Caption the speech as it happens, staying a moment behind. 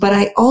But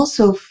I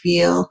also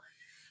feel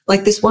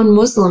like this one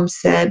Muslim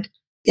said,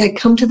 I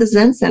come to the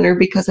Zen Center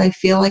because I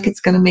feel like it's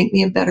going to make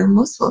me a better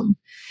Muslim.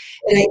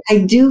 And I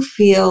do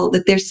feel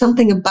that there's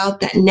something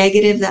about that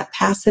negative, that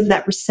passive,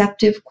 that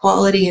receptive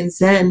quality in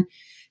Zen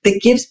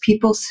that gives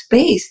people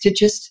space to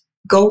just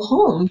go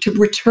home, to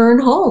return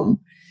home,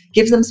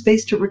 gives them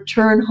space to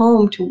return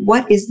home to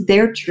what is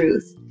their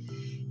truth,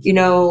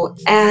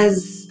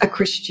 as a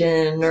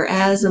Christian or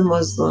as a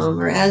Muslim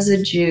or as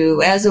a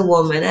Jew, as a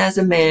woman, as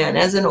a man,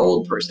 as an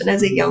old person,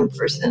 as a young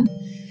person.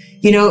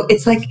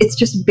 It's like it's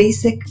just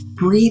basic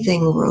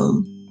breathing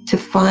room to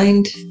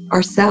find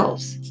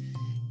ourselves.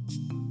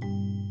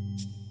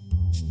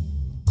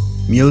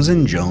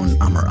 Myosin Joan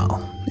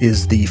Amaral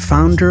is the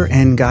founder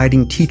and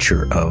guiding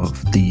teacher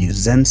of the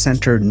Zen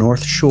Center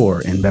North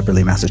Shore in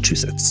Beverly,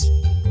 Massachusetts.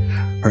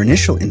 Her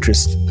initial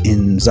interest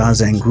in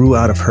Zazen grew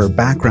out of her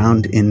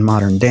background in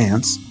modern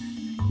dance,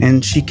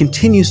 and she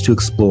continues to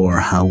explore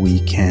how we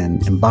can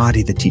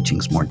embody the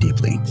teachings more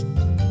deeply.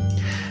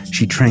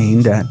 She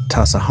trained at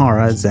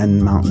Tassajara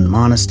Zen Mountain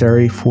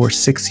Monastery for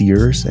 6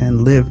 years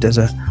and lived as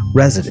a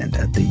resident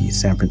at the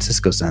San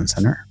Francisco Zen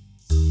Center.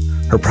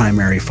 Her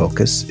primary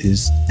focus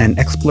is an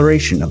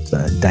exploration of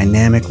the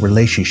dynamic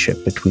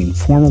relationship between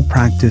formal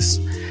practice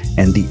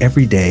and the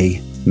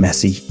everyday,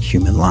 messy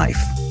human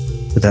life,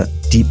 with a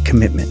deep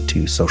commitment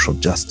to social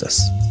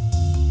justice.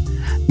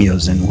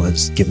 Myosin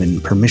was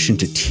given permission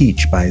to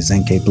teach by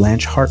Zenke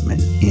Blanche Hartman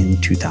in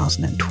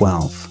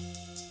 2012.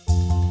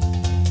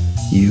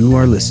 You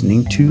are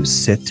listening to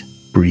Sit,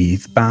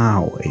 Breathe,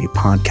 Bow, a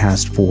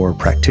podcast for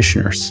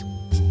practitioners.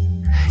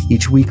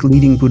 Each week,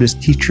 leading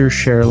Buddhist teachers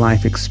share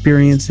life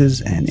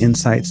experiences and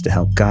insights to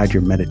help guide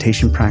your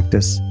meditation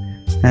practice,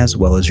 as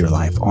well as your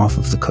life off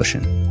of the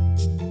cushion.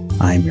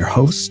 I am your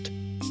host,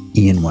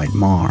 Ian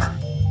White-Marr.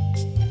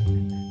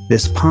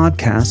 This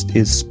podcast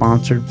is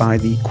sponsored by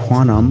the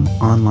Quanam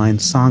Online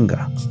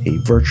Sangha, a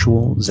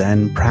virtual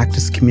Zen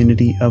practice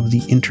community of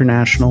the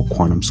International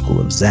Quanam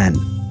School of Zen.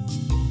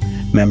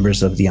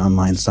 Members of the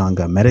online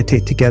Sangha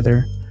meditate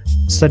together,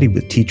 study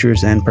with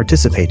teachers, and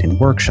participate in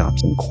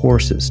workshops and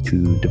courses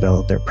to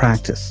develop their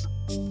practice.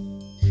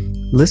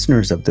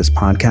 Listeners of this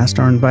podcast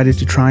are invited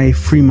to try a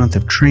free month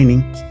of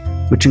training,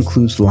 which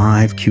includes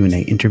live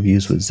Q&A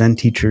interviews with Zen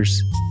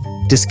teachers,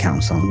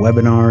 discounts on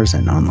webinars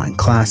and online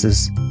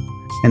classes,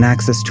 and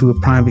access to a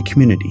private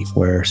community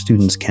where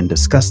students can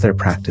discuss their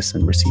practice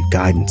and receive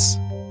guidance.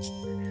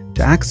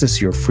 To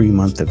access your free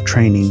month of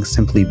training,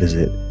 simply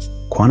visit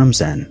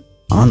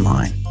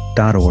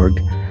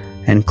quantumzenonline.org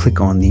and click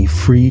on the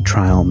free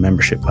trial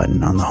membership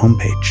button on the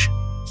homepage.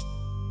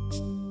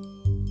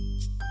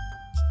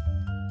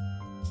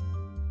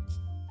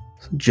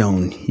 So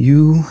Joan,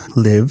 you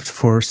lived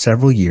for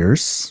several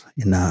years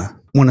in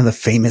one of the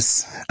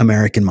famous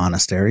American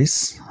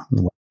monasteries on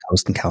the West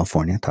Coast in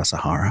California,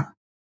 Tassajara,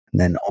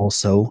 and then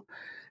also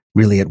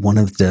really at one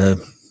of the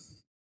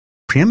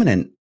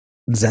preeminent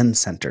Zen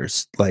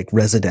centers, like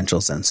residential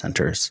Zen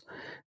centers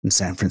in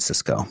San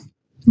Francisco.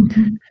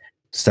 Mm-hmm.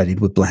 Studied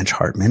with Blanche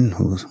Hartman,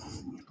 who's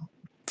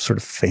sort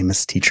of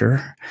famous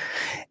teacher.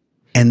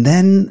 And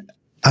then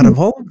out of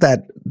all of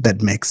that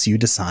mix, you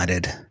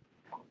decided,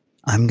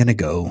 I'm going to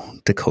go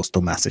to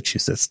coastal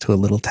Massachusetts, to a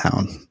little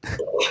town,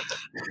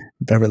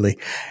 Beverly.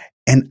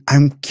 And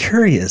I'm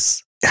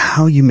curious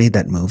how you made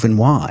that move and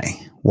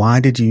why. Why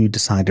did you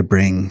decide to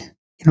bring,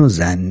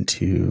 Zen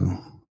to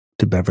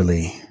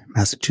Beverly,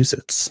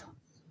 Massachusetts?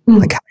 Mm-hmm.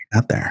 Like how you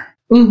got there?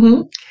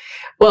 Mm-hmm.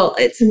 Well,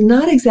 it's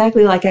not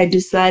exactly like I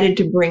decided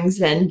to bring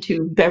Zen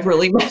to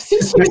Beverly,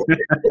 Massachusetts.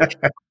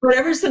 But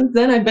ever since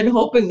then, I've been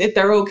hoping that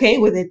they're okay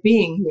with it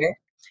being here.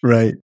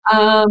 Right.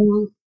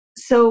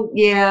 So,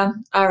 yeah.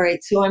 All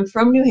right. So I'm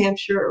from New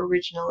Hampshire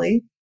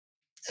originally.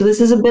 So this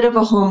is a bit of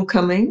a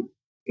homecoming.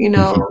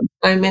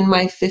 I'm in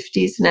my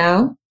 50s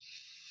now.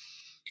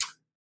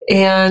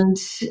 And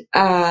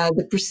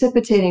the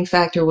precipitating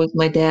factor was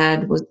my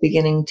dad was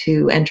beginning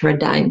to enter a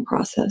dying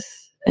process.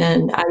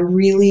 And I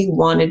really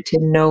wanted to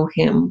know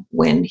him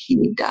when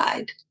he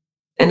died.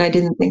 And I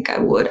didn't think I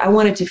would. I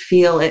wanted to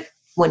feel it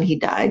when he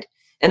died.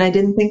 And I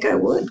didn't think I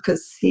would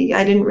because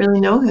I didn't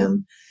really know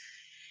him.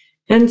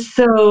 And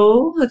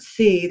so, let's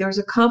see, there was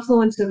a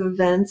confluence of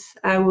events.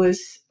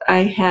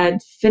 I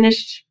had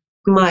finished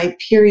my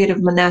period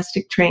of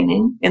monastic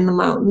training in the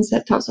mountains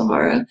at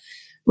Tassajara,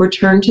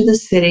 returned to the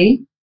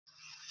city,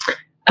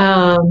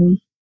 and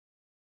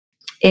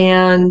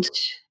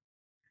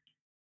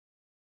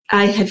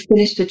I had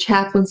finished a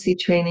chaplaincy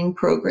training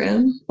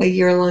program, a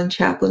year-long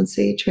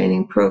chaplaincy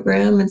training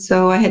program. And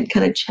so I had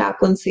kind of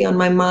chaplaincy on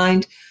my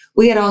mind.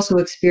 We had also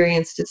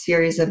experienced a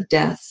series of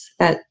deaths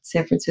at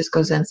San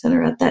Francisco Zen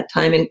Center at that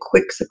time in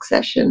quick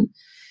succession,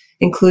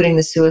 including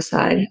the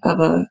suicide of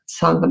a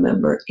Sangha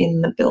member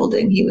in the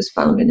building. He was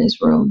found in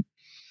his room.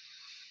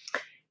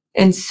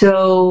 And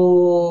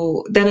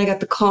so then I got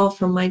the call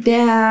from my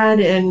dad,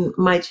 and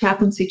my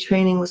chaplaincy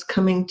training was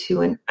coming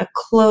to a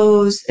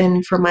close.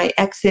 And for my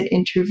exit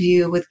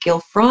interview with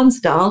Gil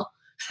Fronsdal,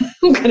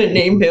 I'm going to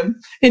name him,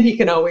 and he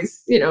can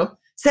always,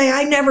 say,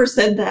 I never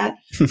said that.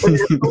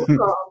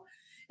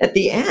 at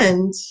the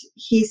end,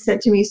 he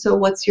said to me, "So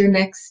what's your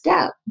next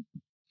step?"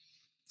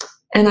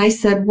 And I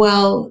said,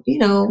 "Well,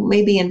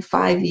 maybe in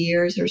 5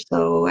 years or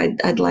so,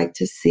 I'd like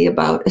to see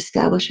about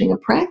establishing a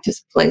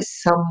practice place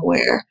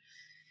somewhere."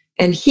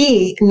 And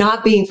he,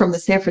 not being from the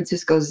San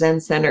Francisco Zen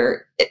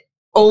Center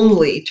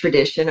only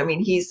tradition, I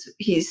mean,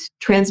 he's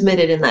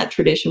transmitted in that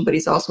tradition, but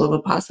he's also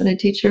a Vipassana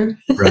teacher.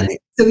 Right.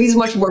 So he's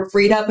much more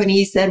freed up. And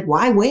he said,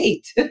 "Why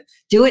wait?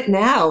 Do it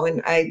now."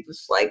 And I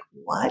was like,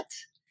 what?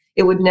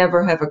 It would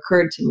never have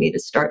occurred to me to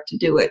start to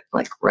do it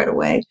like right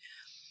away.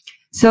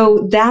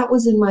 So that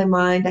was in my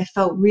mind. I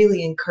felt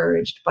really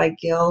encouraged by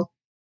Gil.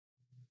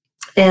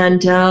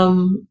 And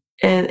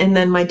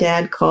then my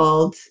dad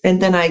called,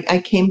 and then I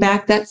came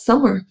back that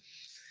summer.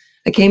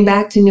 I came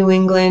back to New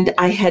England.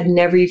 I had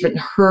never even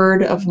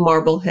heard of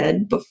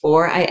Marblehead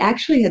before. I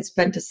actually had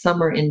spent a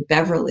summer in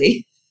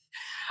Beverly,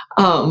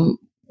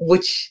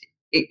 which,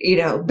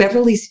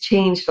 Beverly's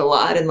changed a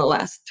lot in the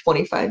last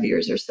 25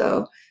 years or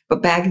so.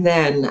 But back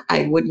then,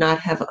 I would not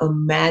have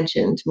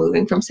imagined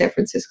moving from San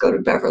Francisco to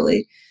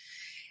Beverly.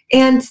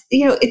 And,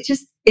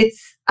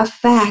 it's a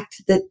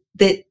fact that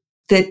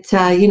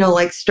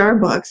like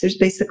Starbucks, there's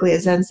basically a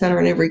Zen center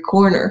in every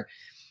corner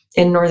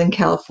in Northern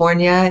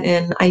California.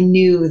 And I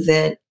knew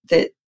that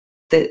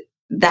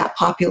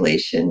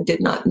population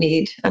did not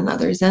need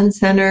another Zen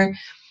center.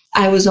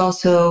 I was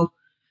also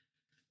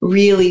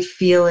really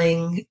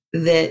feeling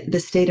that the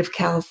state of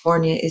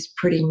California is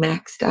pretty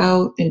maxed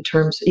out in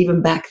terms,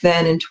 even back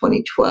then in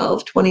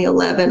 2012,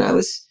 2011, I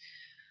was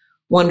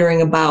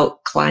wondering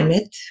about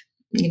climate,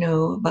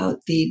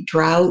 about the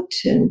drought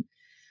and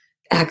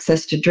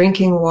access to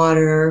drinking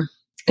water.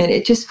 And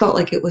it just felt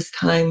like it was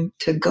time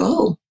to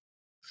go.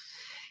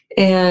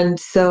 And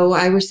so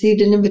I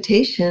received an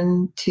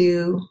invitation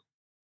to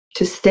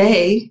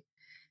stay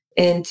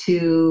and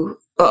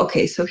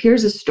okay, so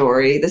here's a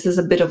story. This is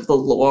a bit of the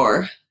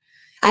lore.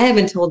 I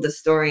haven't told this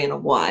story in a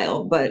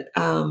while, but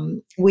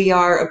we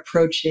are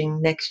approaching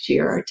next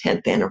year, our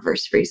 10th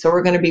anniversary. So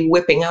we're going to be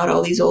whipping out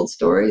all these old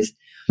stories.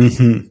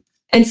 Mm-hmm.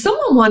 And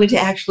someone wanted to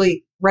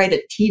actually write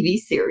a TV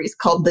series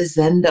called The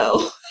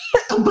Zendo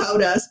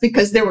about us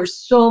because there were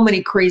so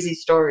many crazy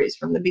stories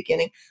from the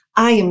beginning.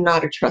 I am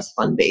not a trust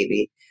fund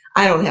baby.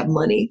 I don't have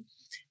money.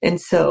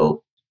 And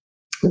so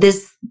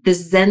this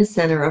Zen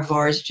center of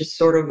ours just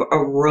sort of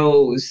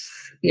arose,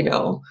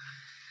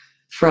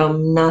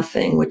 from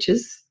nothing, which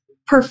is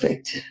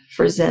perfect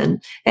for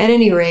Zen. At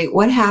any rate,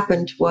 what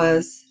happened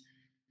was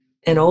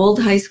an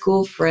old high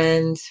school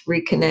friend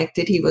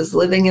reconnected. He was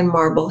living in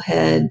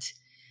Marblehead.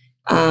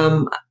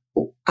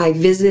 I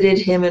visited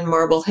him in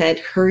Marblehead.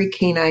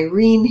 Hurricane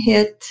Irene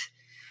hit.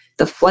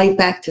 The flight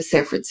back to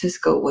San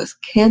Francisco was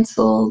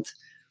canceled.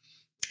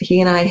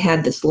 He and I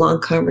had this long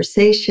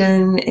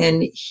conversation,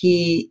 and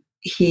he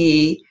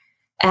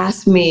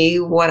asked me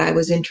what I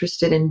was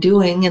interested in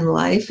doing in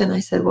life. And I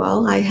said,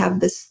 well, I have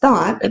this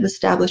thought of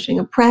establishing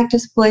a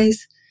practice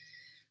place.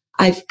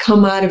 I've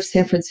come out of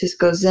San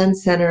Francisco Zen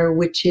Center,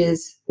 which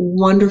is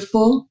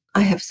wonderful.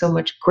 I have so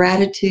much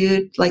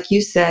gratitude. Like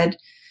you said,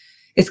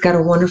 it's got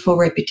a wonderful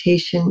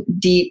reputation,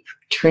 deep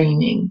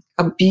training,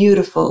 a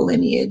beautiful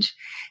lineage.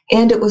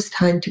 And it was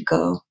time to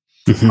go.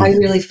 Mm-hmm. I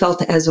really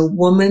felt as a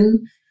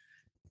woman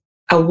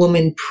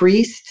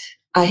priest,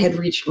 I had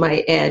reached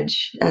my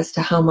edge as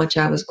to how much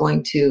I was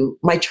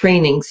my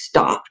training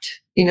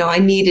stopped. I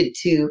needed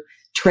to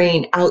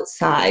train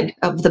outside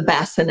of the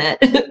bassinet,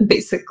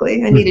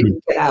 basically. I needed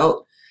to get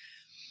out.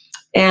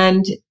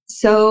 And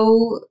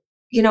so,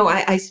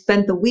 I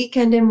spent the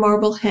weekend in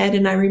Marblehead,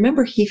 and I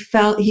remember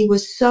he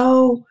was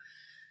so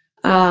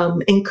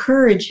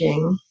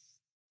encouraging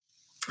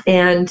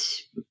and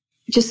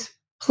just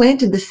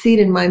planted the seed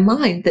in my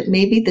mind that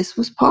maybe this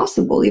was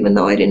possible, even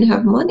though I didn't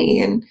have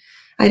money and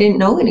I didn't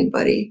know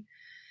anybody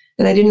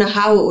and I didn't know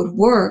how it would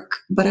work.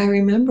 But I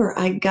remember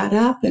I got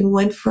up and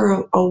went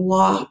for a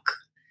walk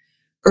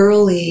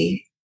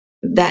early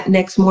that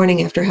next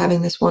morning after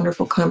having this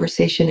wonderful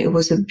conversation. It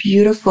was a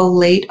beautiful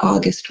late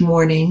August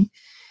morning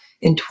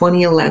in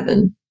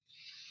 2011.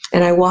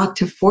 And I walked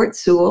to Fort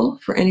Sewell,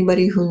 for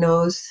anybody who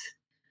knows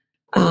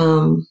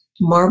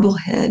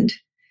Marblehead.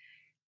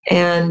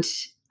 And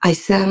I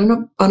sat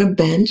on a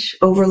bench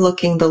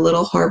overlooking the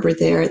little harbor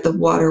there. The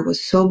water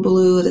was so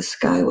blue. The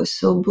sky was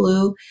so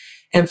blue.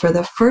 And for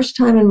the first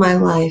time in my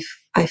life,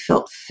 I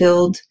felt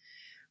filled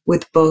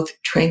with both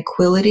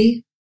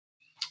tranquility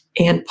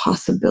and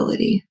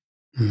possibility.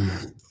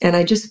 Mm. And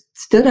I just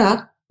stood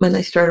up and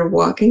I started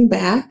walking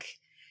back.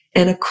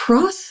 And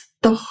across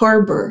the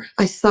harbor,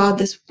 I saw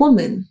this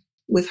woman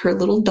with her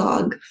little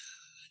dog.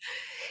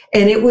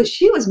 And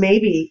she was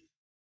maybe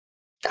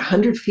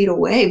 100 feet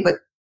away, but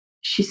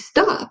she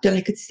stopped and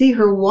I could see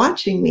her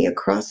watching me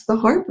across the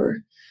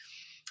harbor.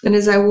 And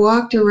as I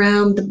walked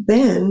around the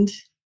bend,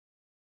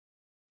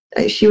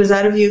 she was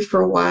out of view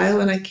for a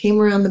while, and I came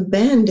around the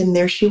bend and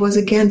there she was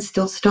again,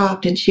 still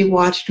stopped, and she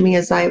watched me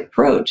as I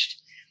approached.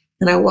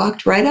 And I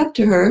walked right up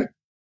to her,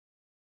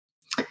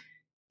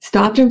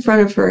 stopped in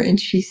front of her, and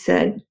she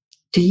said,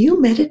 "Do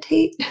you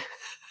meditate?"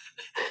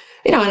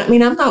 I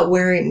mean, I'm not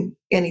wearing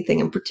anything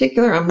in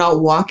particular. I'm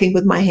not walking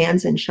with my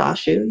hands in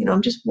shashu.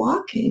 I'm just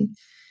walking.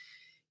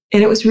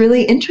 And it was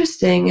really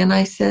interesting. And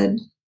I said,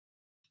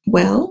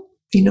 well,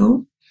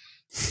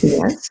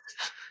 yes.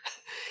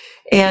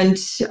 And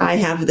I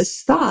have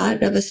this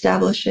thought of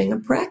establishing a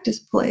practice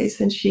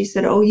place. And she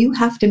said, oh, you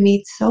have to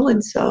meet so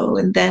and so.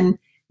 And then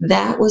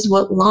that was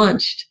what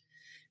launched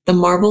the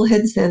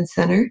Marblehead Zen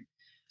Center,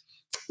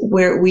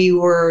 where we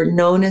were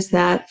known as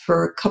that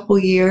for a couple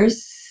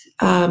years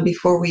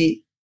before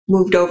we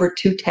moved over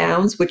 2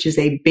 towns, which is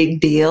a big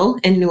deal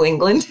in New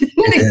England.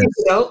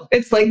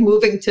 It's like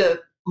moving to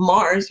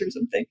Mars or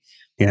something.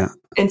 Yeah.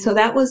 And so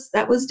that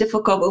was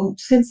difficult. But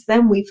since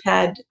then, we've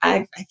had,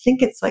 I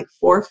think it's like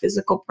 4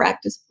 physical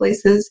practice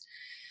places.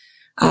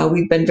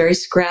 We've been very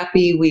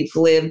scrappy. We've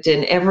lived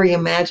in every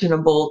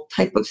imaginable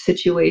type of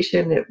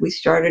situation. We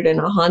started in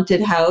a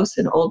haunted house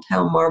in Old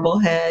Town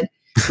Marblehead.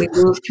 We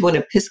moved to an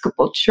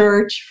Episcopal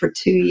church for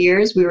 2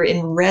 years. We were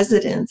in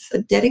residence, a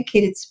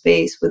dedicated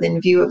space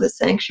within view of the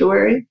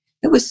sanctuary.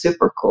 It was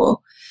super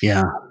cool.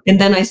 Yeah. And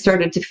then I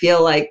started to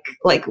feel like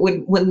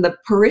when the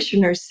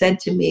parishioners said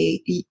to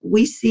me,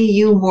 we see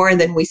you more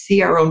than we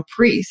see our own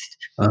priest.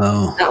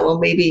 Oh. I thought, well,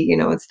 maybe,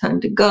 it's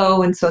time to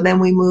go. And so then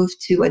we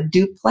moved to a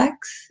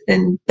duplex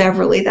in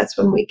Beverly. That's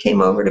when we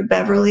came over to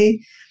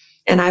Beverly.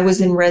 And I was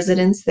in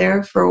residence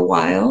there for a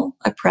while.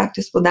 I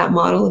practiced with that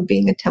model of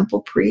being a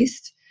temple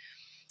priest.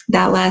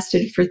 That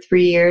lasted for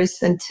 3 years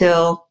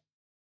until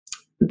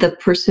the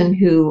person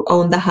who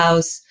owned the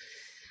house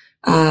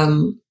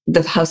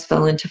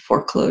fell into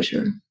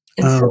foreclosure.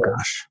 And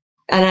gosh.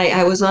 And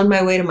I was on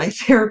my way to my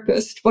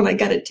therapist when I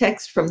got a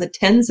text from the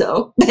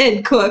Tenzo, the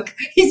head cook.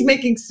 He's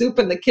making soup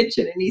in the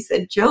kitchen. And he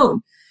said,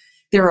 Joan,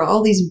 there are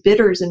all these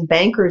bidders and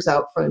bankers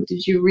out front.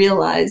 Did you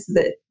realize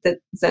that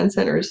Zen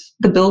Center's,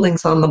 the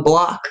building's on the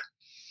block?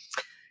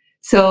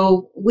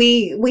 So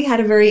we had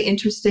a very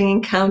interesting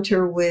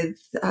encounter with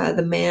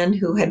the man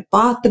who had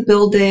bought the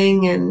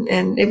building.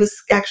 And it was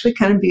actually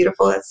kind of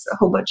beautiful. That's a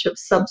whole bunch of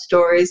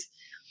sub-stories.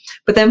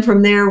 But then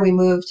from there, we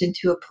moved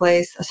into a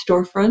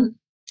storefront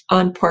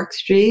on Park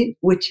Street,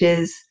 which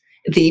is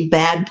the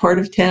bad part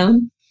of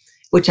town,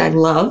 which I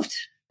loved.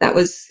 That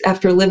was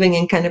after living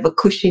in kind of a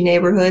cushy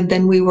neighborhood.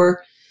 Then we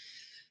were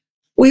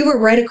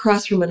right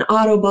across from an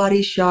auto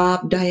body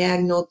shop,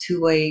 diagonal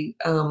to a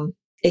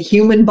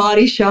human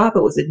body shop.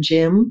 It was a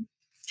gym,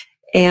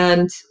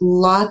 and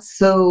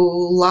lots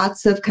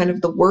of kind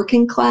of the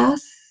working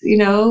class.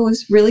 It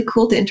was really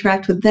cool to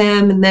interact with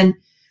them, and then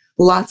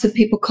lots of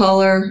people of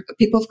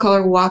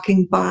color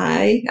walking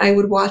by. I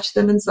would watch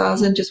them in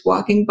Zazen just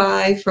walking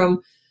by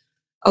from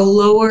a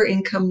lower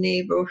income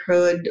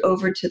neighborhood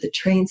over to the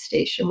train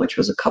station, which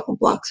was a couple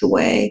blocks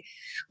away.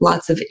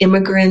 Lots of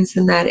immigrants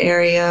in that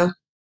area.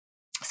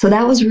 So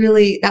that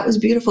was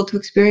beautiful to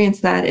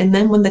experience that. And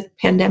then when the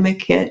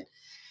pandemic hit,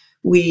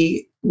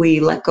 we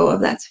let go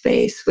of that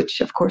space, which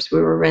of course we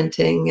were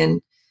renting.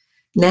 And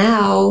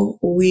now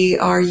we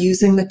are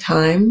using the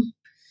time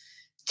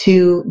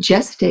to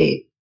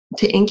gestate,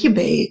 to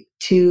incubate,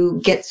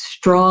 to get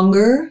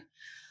stronger.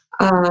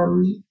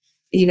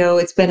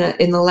 It's been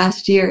in the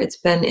last year, it's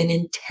been an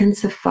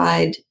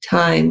intensified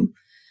time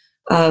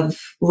of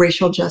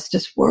racial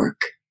justice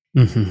work.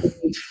 Mm-hmm.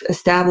 We've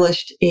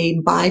established a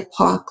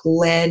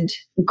BIPOC-led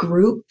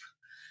group.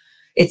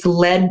 It's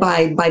led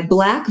by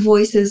Black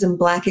voices and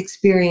Black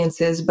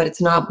experiences, but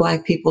it's not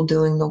Black people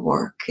doing the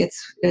work.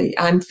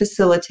 I'm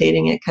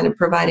facilitating it, kind of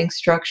providing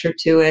structure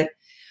to it,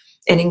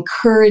 and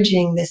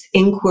encouraging this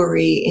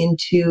inquiry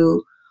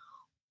into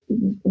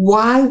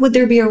why would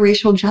there be a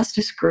racial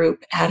justice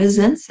group at a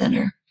Zen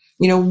center?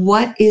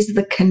 What is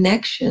the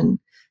connection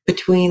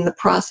between the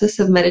process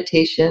of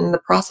meditation, the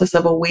process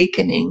of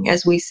awakening,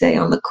 as we say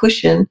on the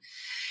cushion,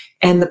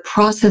 and the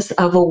process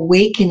of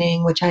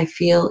awakening, which I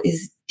feel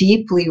is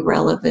deeply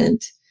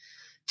relevant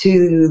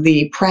to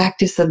the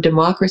practice of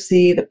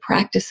democracy, the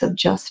practice of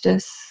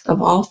justice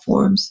of all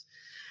forms.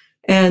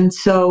 And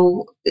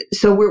so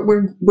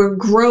we're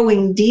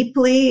growing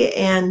deeply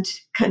and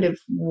kind of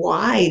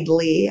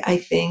widely, I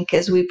think,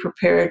 as we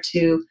prepare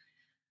to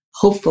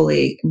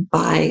hopefully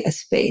buy a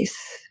space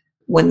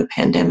when the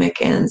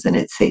pandemic ends and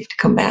it's safe to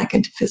come back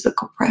into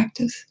physical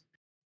practice.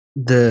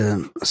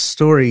 The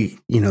story,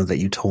 that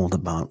you told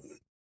about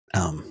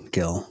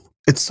Gil,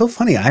 it's so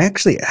funny.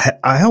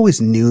 I always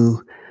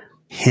knew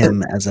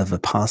him as a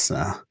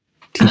Vipassana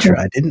teacher.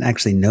 I didn't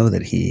actually know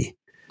that he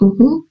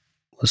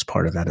was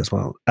part of that as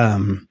well.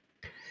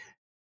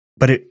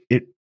 But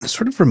it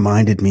sort of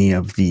reminded me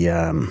of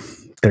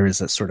there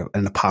is a sort of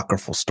an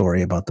apocryphal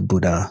story about the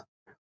Buddha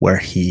where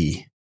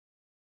he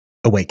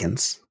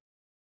awakens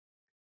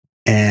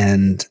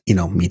and,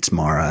 meets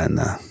Mara and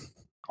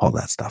all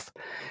that stuff.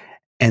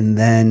 And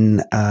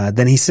then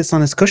he sits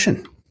on his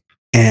cushion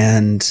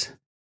and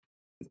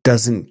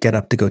doesn't get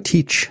up to go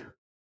teach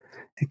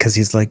because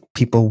he's like,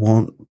 people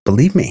won't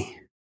believe me.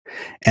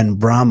 And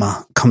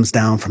Brahma comes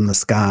down from the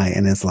sky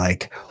and is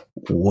like,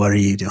 what are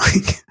you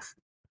doing?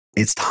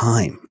 It's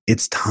time.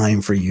 It's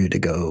time for you to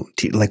go.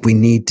 We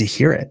need to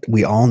hear it.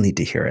 We all need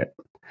to hear it.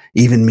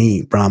 Even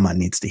me, Brahma,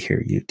 needs to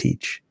hear you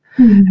teach.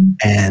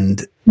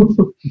 And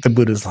the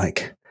Buddha's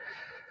like,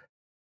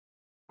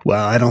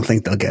 well, I don't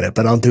think they'll get it,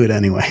 but I'll do it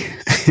anyway.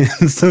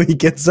 So he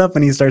gets up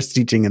and he starts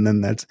teaching, and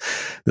then that's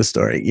the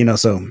story.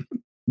 So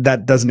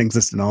that doesn't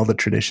exist in all the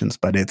traditions,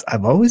 but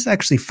I've always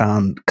actually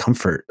found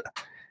comfort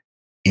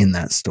in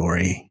that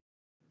story,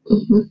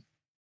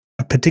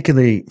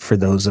 particularly for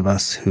those of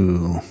us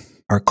who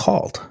are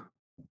called,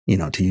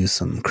 to use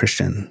some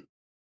Christian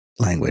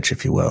language,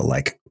 if you will,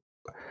 like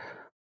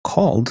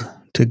called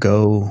to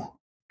go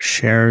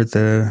share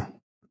the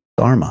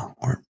Dharma,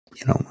 or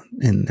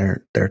in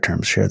their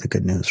terms, share the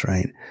good news,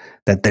 right?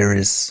 That there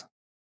is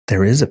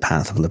a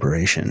path of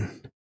liberation,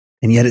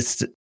 and yet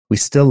we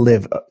still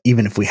live,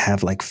 even if we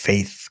have like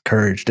faith,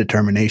 courage,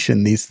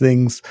 determination, these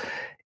things.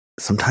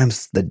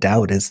 Sometimes the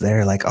doubt is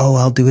there, like, oh,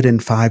 I'll do it in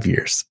 5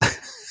 years.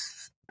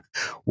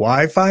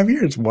 Why 5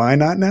 years? Why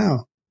not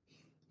now?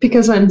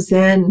 Because I'm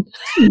Zen.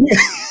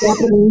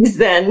 Japanese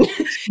Zen.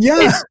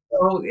 Yeah.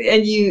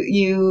 And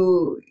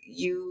you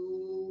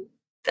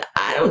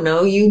I don't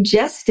know, you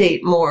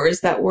gestate more,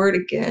 is that word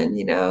again,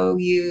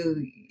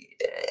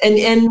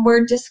 and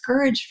we're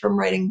discouraged from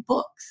writing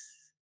books,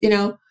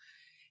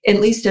 at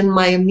least in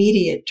my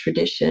immediate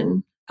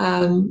tradition.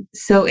 And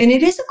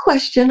it is a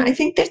question. I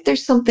think that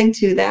there's something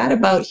to that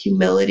about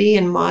humility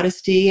and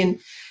modesty and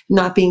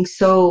not being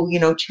so,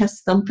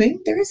 chest thumping.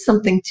 There is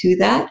something to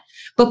that,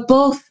 but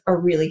both are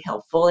really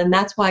helpful. And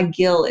that's why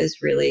Gil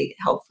is really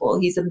helpful.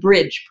 He's a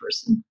bridge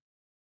person.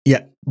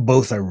 Yeah,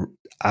 both are.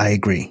 I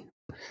agree.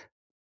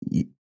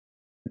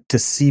 To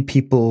see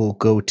people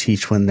go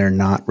teach when they're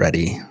not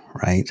ready,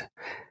 right?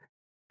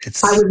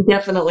 I was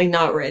definitely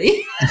not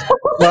ready.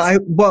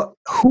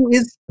 Who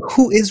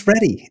is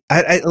ready?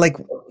 I like.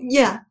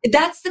 Yeah,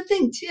 that's the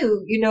thing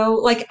too.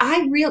 Like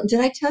did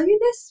I tell you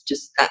this?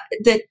 Just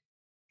that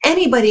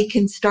anybody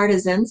can start a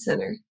Zen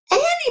center.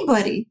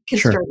 Anybody can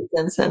start a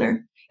Zen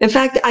center. In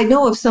fact, I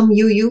know of some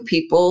UU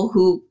people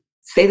who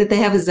say that they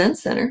have a Zen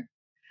center.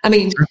 I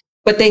mean,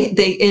 but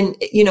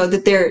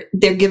that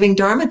they're giving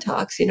Dharma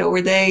talks,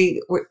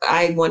 where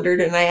I wondered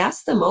and I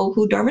asked them, oh,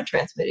 who Dharma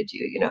transmitted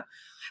you,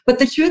 But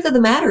the truth of the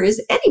matter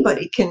is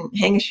anybody can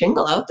hang a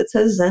shingle out that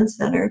says Zen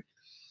Center.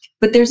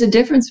 But there's a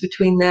difference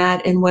between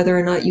that and whether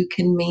or not you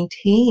can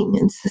maintain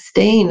and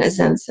sustain a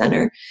Zen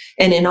center.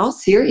 And in all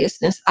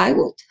seriousness, I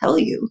will tell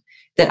you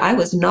that I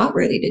was not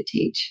ready to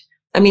teach.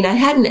 I mean, I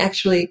hadn't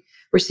actually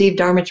received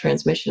Dharma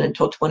transmission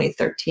until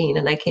 2013,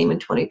 and I came in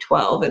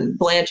 2012. And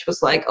Blanche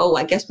was like, oh,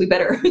 I guess we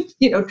better,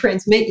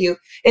 transmit you.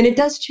 And it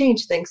does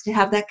change things to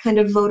have that kind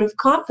of vote of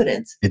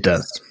confidence. It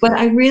does. But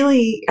I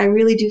really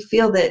do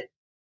feel that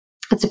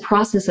it's a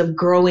process of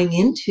growing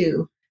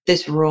into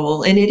this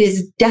role. And it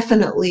is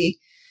definitely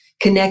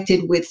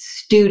connected with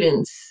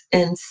students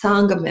and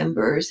Sangha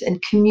members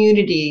and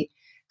community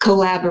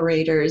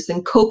collaborators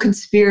and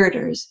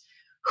co-conspirators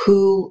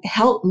who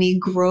helped me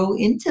grow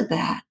into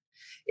that.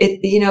 I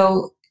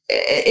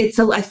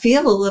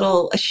feel a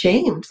little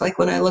ashamed, like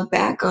when I look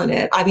back on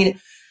it. I mean,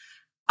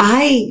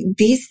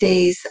 these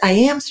days, I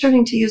am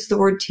starting to use the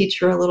word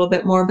teacher a little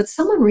bit more, but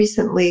someone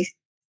recently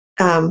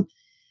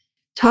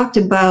talked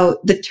about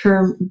the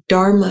term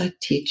Dharma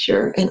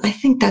teacher, and I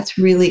think that's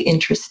really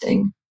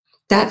interesting.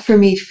 That for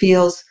me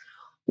feels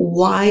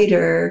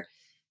wider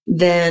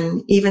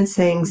than even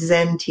saying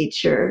Zen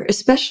teacher,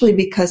 especially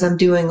because I'm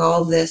doing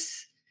all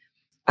this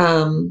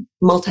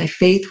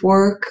multi-faith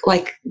work.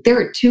 Like there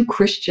are 2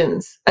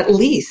 Christians at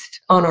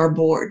least on our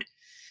board,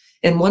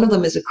 and one of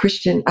them is a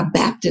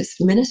Baptist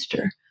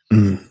minister.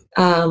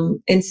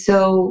 And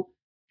so,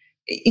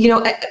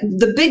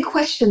 the big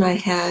question I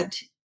had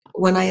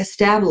when I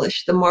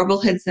established the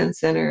Marblehead Zen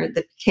Center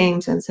that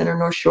became Zen Center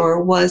North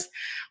Shore was,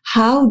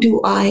 how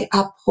do I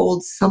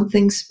uphold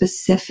something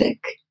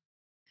specific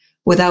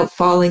without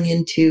falling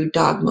into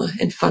dogma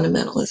and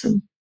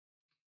fundamentalism?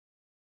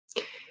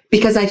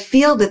 Because I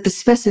feel that the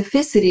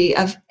specificity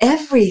of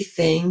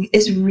everything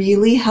is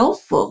really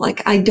helpful.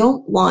 Like I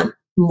don't want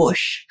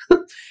mush.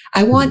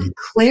 I want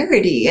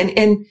clarity.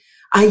 And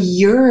I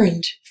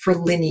yearned for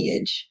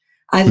lineage.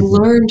 I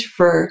learned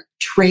for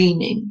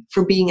training,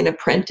 for being an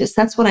apprentice.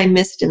 That's what I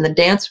missed in the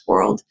dance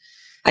world.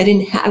 I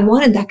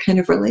wanted that kind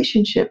of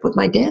relationship with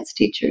my dance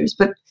teachers,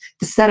 but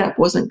the setup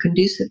wasn't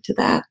conducive to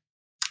that.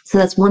 So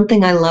that's one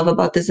thing I love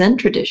about the Zen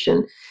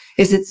tradition,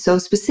 is it's so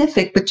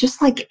specific, but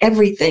just like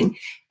everything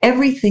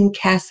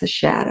casts a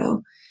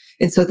shadow.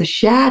 And so the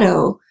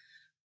shadow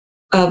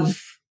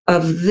of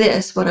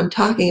this, what I'm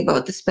talking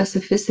about, the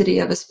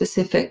specificity of a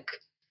specific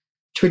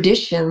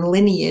tradition,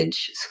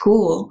 lineage,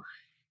 school,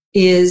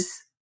 is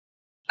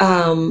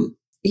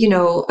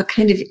a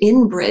kind of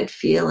inbred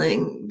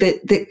feeling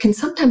that can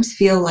sometimes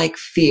feel like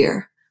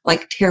fear,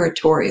 like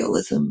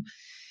territorialism.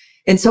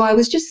 And so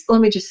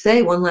let me just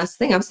say one last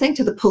thing. I was saying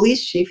to the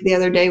police chief the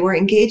other day, we're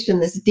engaged in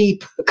this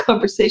deep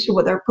conversation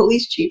with our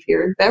police chief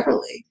here in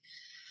Beverly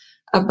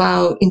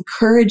about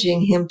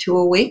encouraging him to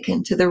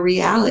awaken to the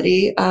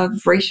reality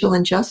of racial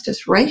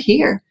injustice right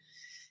here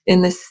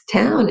in this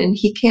town, and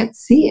he can't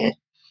see it.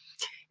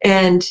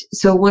 And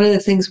so one of the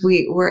things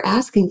we were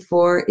asking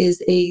for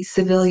is a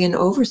civilian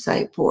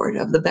oversight board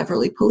of the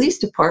Beverly Police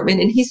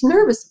Department. And he's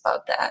nervous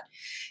about that.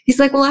 He's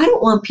like, well, I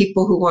don't want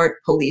people who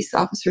aren't police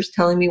officers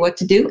telling me what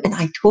to do. And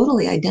I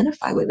totally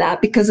identify with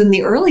that, because in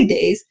the early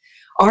days,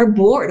 our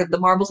board of the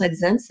Marblehead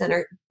Zen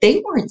Center,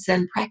 they weren't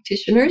Zen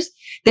practitioners.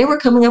 They were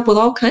coming up with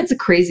all kinds of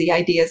crazy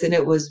ideas, and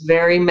it was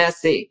very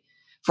messy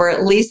for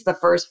at least the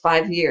first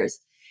 5 years.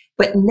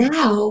 But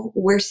now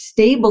we're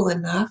stable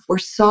enough, we're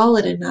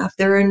solid enough,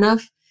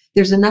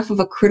 there's enough of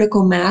a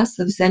critical mass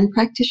of Zen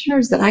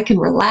practitioners that I can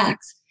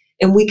relax,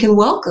 and we can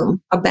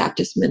welcome a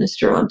Baptist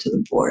minister onto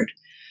the board.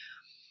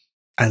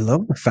 I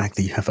love the fact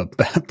that you have a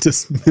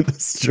Baptist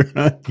minister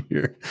on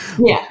here.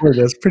 Yeah. Boy,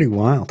 that's pretty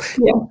wild.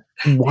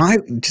 Yeah. Why?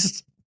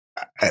 Just,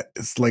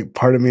 it's like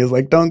part of me is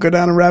like, don't go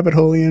down a rabbit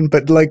hole, Ian.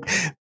 But like,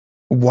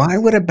 why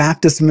would a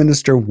Baptist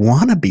minister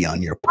want to be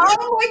on your board?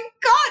 Oh my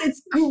God,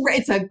 it's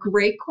great. It's a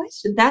great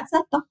question. That's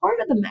at the heart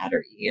of the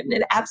matter, Ian.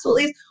 It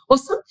absolutely is. Well,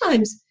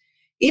 sometimes,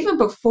 even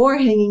before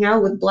hanging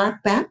out with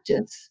Black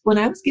Baptists, when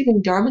I was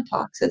giving Dharma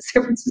talks at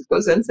San Francisco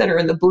Zen Center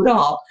in the Buddha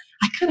Hall,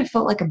 I kind of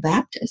felt like a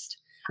Baptist.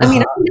 I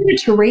mean, I'm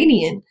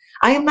Mediterranean.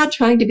 I am not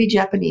trying to be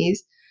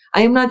Japanese.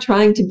 I am not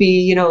trying to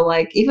be,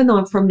 like, even though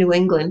I'm from New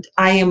England,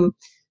 I am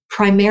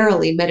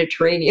primarily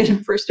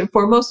Mediterranean first and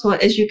foremost. So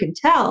as you can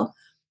tell,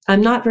 I'm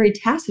not very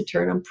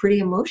taciturn. I'm pretty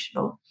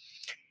emotional.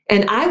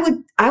 And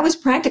I was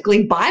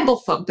practically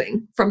Bible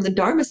thumping from the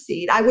Dharma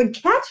seat. I would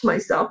catch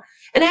myself.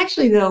 And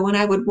actually, though, when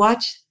I would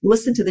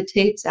listen to the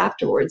tapes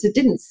afterwards, it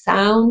didn't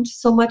sound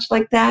so much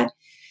like that.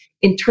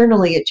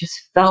 Internally, it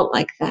just felt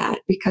like that,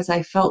 because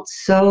I felt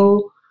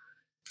so,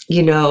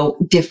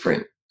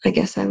 different, I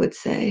guess I would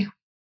say.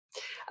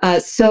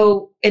 And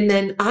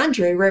then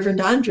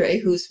Reverend Andre,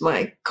 who's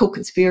my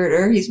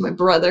co-conspirator, he's my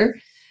brother,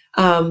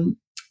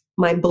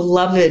 my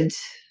beloved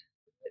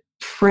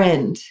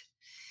friend.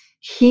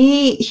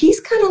 He's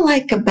kind of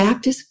like a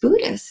Baptist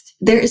Buddhist.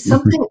 There is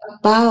something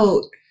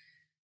about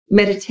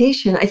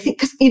meditation, I think,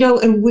 because,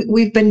 and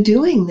we've been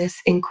doing this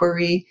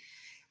inquiry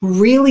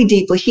really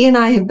deeply. He and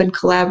I have been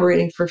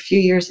collaborating for a few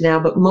years now,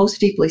 but most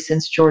deeply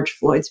since George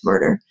Floyd's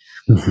murder.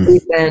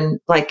 We've been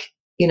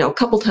a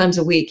couple times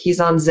a week, he's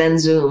on Zen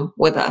Zoom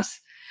with us.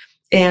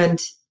 And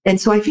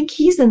so I think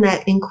he's in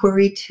that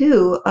inquiry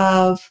too,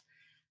 of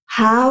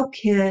how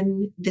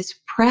can this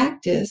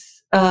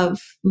practice of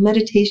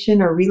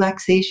meditation or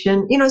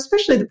relaxation,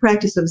 especially the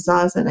practice of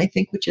Zazen, I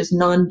think, which is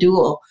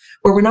non-dual,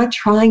 where we're not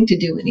trying to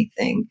do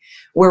anything,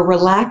 we're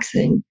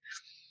relaxing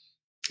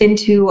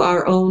into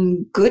our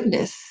own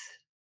goodness.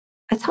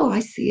 That's how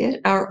I see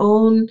it, our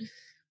own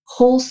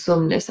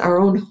wholesomeness, our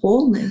own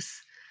wholeness.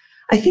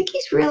 I think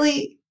he's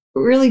really,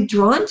 really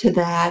drawn to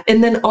that.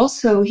 And then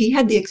also he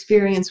had the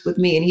experience with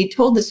me, and he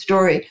told the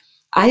story.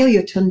 Ayo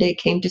Yotunde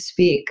came to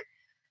speak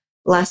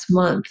last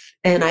month,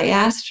 and I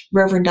asked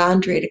Reverend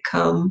Andre to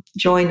come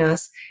join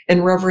us,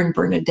 and Reverend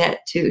Bernadette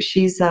too.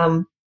 She's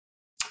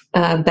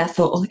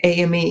Bethel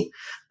AME,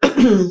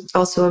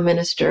 also a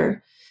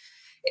minister.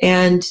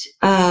 And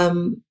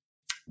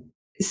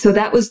so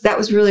that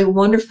was really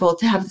wonderful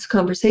to have this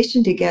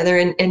conversation together.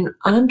 And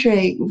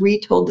Andre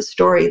retold the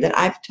story that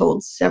I've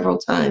told several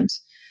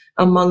times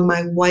among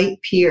my white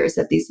peers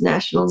at these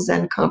national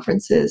Zen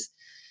conferences.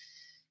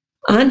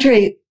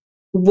 Andre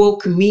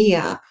woke me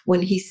up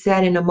when he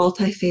said in a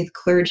multi-faith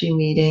clergy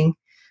meeting,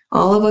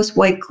 all of us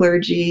white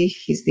clergy,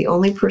 he's the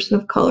only person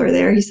of color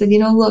there. He said,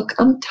 look,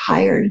 I'm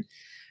tired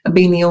of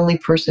being the only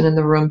person in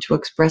the room to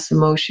express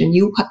emotion.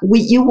 You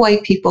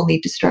white people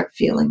need to start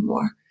feeling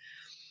more.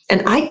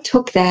 And I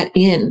took that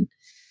in,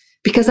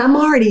 because I'm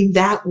already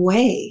that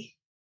way.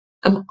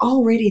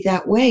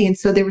 And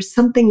so there was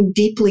something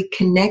deeply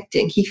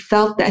connecting. He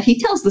felt that. He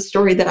tells the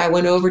story that I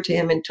went over to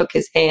him and took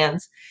his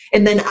hands.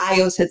 And then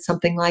Ayo said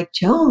something like,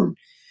 Joan,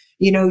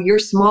 you're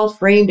small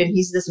framed and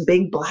he's this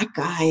big Black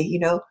guy,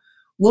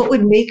 what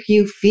would make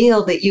you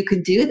feel that you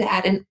could do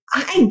that? And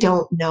I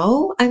don't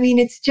know. I mean,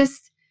 it's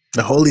just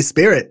the Holy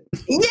Spirit.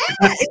 Yeah,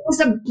 it was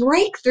a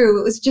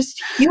breakthrough. It was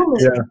just human.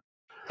 Yeah.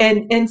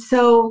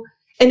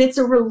 And it's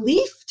a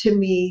relief to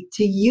me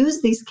to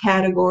use these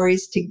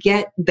categories to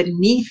get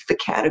beneath the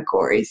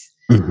categories.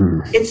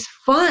 It's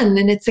fun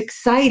and it's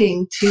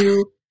exciting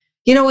to,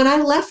 when I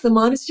left the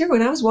monastery,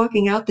 when I was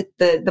walking out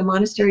the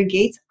monastery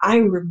gates, I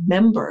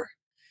remember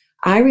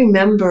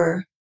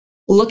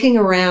looking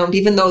around,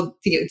 even though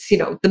it's,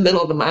 the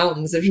middle of the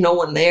mountains, there's no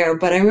one there.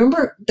 But I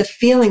remember the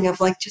feeling of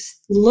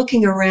just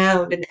looking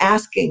around and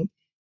asking,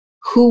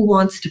 who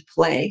wants to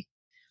play?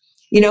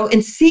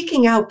 And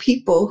seeking out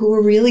people who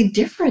are really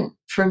different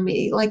from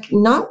me,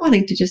 not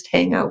wanting to just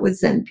hang out with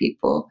Zen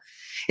people.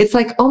 It's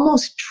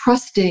almost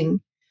trusting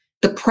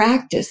the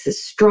practice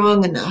is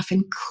strong enough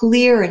and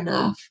clear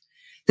enough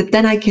that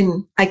then I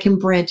can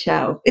branch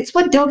out. It's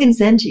what Dogen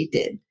Zenji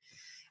did.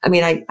 I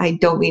mean, I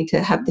don't mean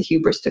to have the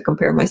hubris to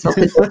compare myself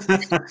to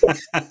Dogen.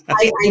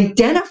 I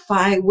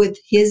identify with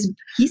he's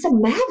a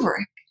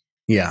maverick.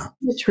 Yeah.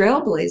 He's a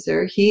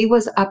trailblazer. He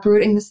was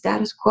uprooting the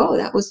status quo.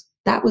 That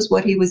was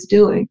what he was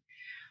doing.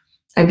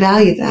 I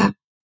value that.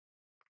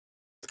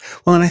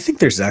 Well, and I think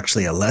there's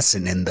actually a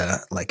lesson in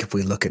like, if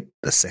we look at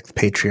the sixth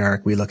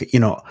patriarch, we look at,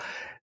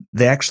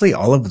 they actually,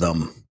 all of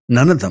them,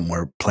 none of them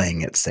were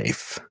playing it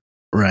safe,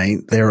 right?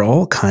 They're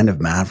all kind of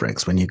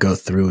mavericks. When you go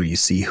through, you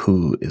see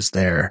who is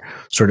there,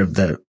 sort of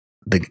the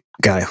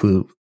guy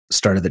who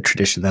started the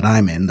tradition that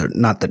I'm in,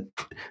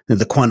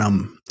 the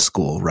quantum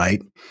school,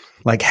 right?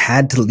 Like,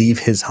 had to leave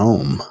his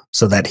home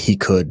so that he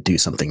could do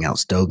something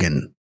else.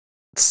 Dogen,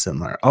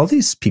 similar. All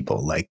these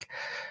people, like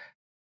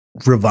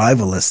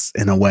revivalists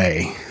in a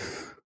way.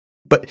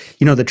 But,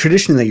 the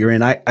tradition that you're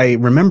in, I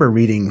remember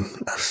reading,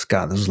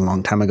 God, this was a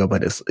long time ago,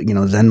 but it's,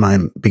 Zen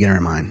Mind,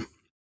 Beginner Mind.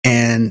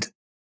 And,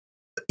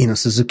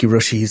 Suzuki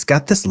Roshi, he's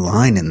got this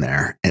line in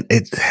there, and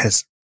it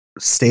has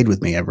stayed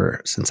with me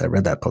ever since I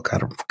read that book. I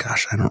don't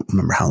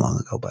remember how long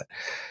ago,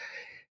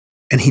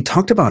 and he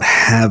talked about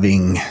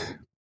having,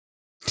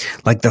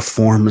 like, the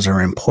forms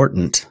are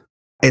important.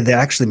 It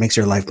actually makes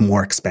your life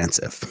more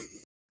expansive.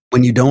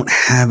 When you don't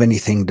have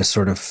anything to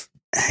sort of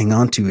hang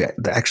on to,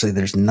 actually,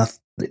 there's nothing.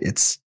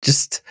 It's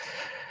just,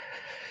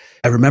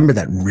 I remember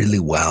that really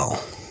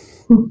well.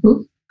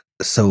 Mm-hmm.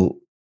 So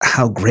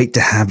how great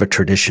to have a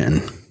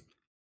tradition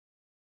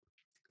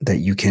that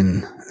you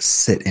can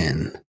sit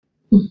in,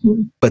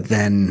 Mm-hmm. but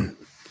then,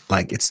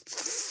 like,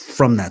 it's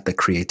from that the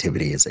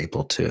creativity is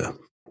able to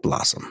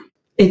blossom.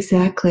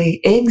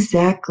 Exactly.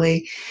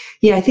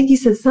 Yeah, I think he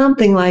said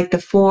something like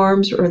the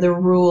forms or the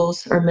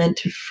rules are meant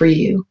to free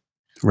you.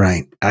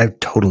 Right. I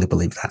totally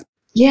believe that.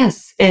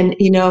 Yes. And,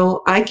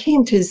 I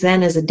came to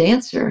Zen as a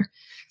dancer,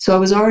 so I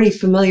was already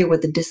familiar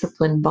with the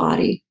disciplined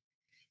body.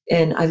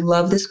 And I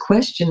love this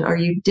question: are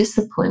you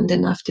disciplined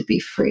enough to be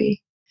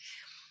free?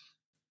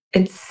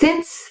 And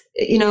since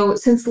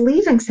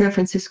leaving San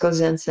Francisco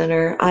Zen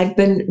Center, I've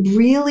been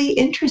really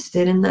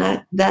interested in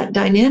that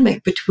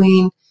dynamic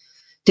between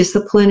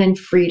discipline and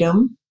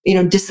freedom,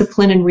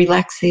 discipline and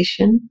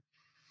relaxation,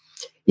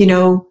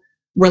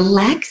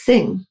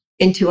 relaxing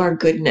into our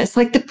goodness,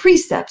 like the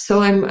precepts.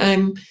 So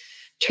I'm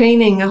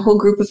training a whole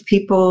group of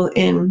people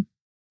in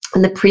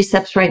the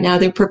precepts right now.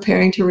 They're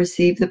preparing to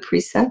receive the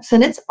precepts,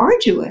 and it's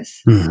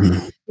arduous.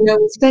 Mm-hmm. We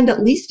spend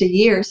at least a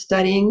year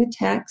studying the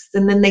text,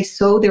 and then they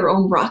sew their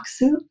own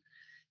rakusu.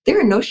 There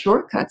are no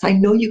shortcuts. I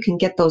know you can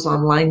get those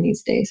online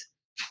these days.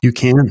 You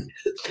can.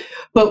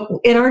 But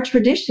in our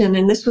tradition,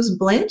 and this was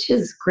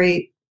Blanche's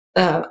great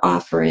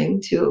offering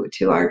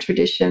to our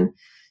tradition,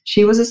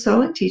 she was a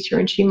sewing teacher,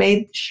 and she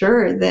made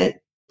sure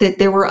that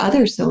there were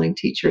other sewing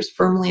teachers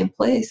firmly in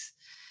place.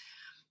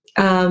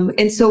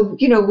 And so,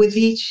 with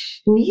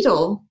each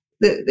needle,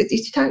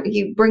 each time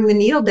you bring the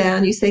needle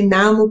down, you say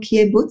Namu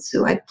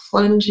Kiebutsu, I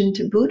plunge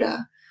into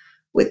Buddha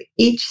with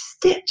each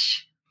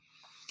stitch.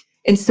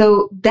 And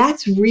so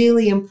that's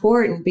really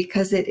important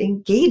because it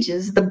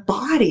engages the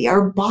body.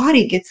 Our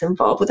body gets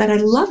involved with that. I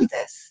love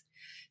this.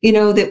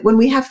 That when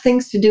we have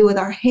things to do with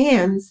our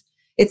hands,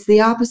 it's the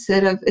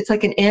opposite of, it's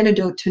like an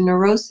antidote to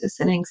neurosis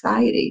and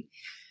anxiety,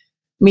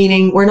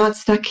 meaning we're not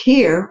stuck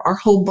here. Our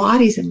whole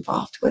body's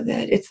involved with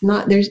it. It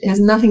has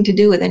nothing to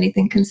do with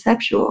anything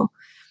conceptual.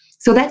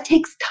 So that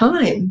takes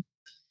time.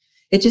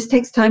 It just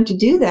takes time to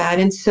do that.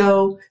 And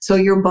so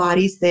your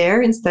body's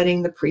there and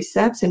studying the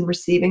precepts and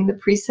receiving the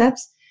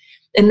precepts.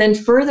 And then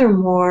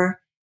furthermore,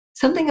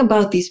 something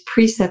about these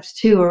precepts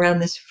too, around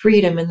this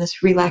freedom and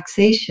this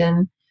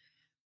relaxation,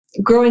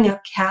 growing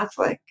up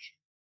Catholic,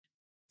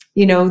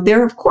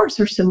 there of course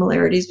are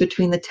similarities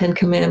between the 10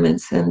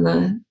 commandments and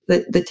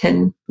the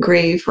 10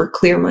 grave or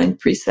clear mind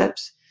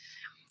precepts.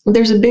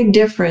 There's a big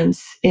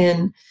difference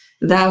in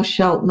thou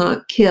shalt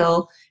not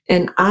kill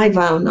and I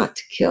vow not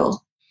to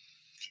kill.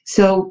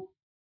 So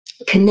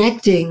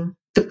connecting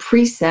the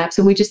precepts,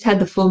 and we just had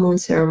the full moon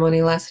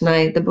ceremony last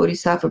night, the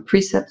Bodhisattva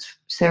precepts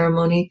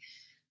ceremony,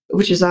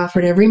 which is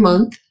offered every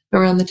month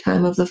around the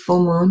time of the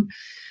full moon,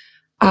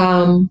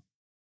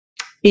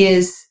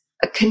 is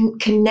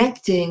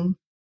connecting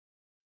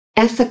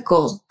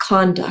ethical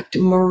conduct,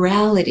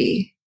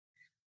 morality,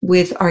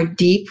 with our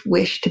deep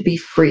wish to be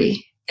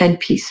free and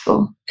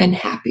peaceful and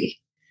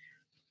happy.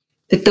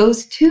 That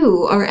those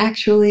two are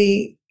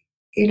actually,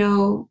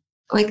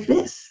 like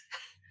this.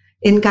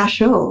 In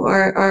Gasho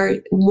are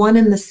one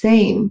and the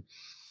same,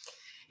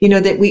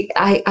 that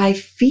I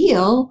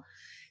feel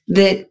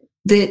that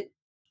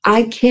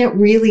I can't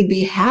really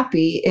be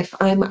happy if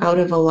I'm out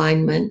of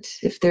alignment,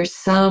 if there's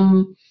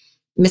some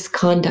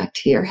misconduct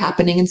here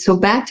happening. And so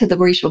back to the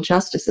racial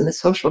justice and the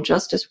social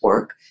justice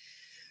work,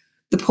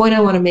 the point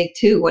I want to make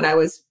too, when I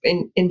was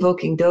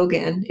invoking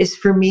Dogen, is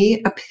for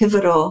me a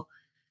pivotal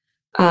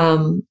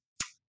kind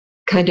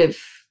of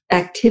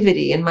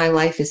activity in my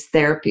life is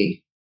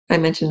therapy. I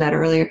mentioned that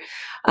earlier.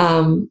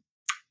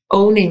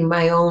 Owning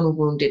my own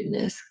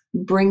woundedness,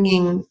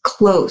 bringing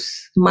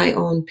close my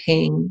own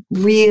pain,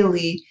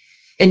 really,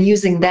 and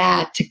using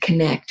that to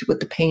connect with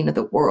the pain of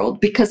the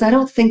world, because I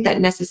don't think that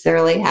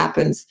necessarily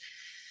happens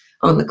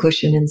on the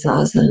cushion in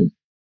Zazen.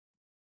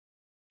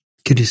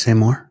 Could you say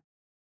more?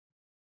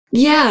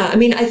 Yeah,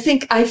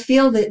 I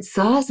feel that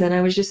Zazen,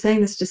 I was just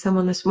saying this to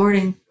someone this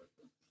morning,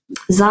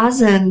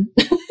 Zazen,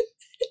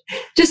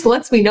 just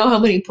lets me know how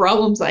many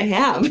problems I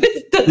have.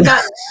 It's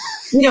not,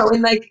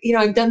 and like,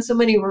 I've done so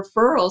many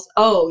referrals.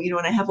 Oh,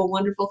 and I have a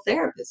wonderful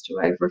therapist who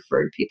I've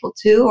referred people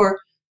to, or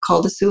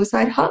called a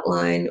suicide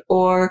hotline,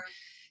 or,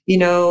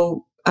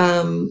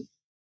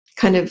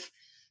 kind of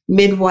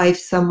midwife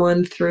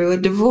someone through a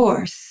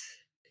divorce,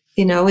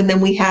 and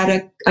then we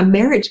had a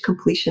marriage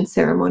completion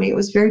ceremony. It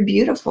was very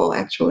beautiful,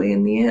 actually,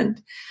 in the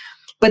end.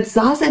 But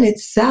Zazen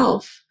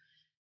itself,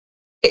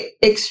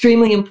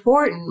 extremely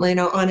important,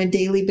 on a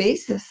daily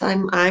basis.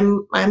 I'm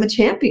a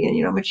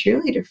champion, I'm a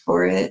cheerleader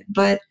for it.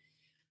 But,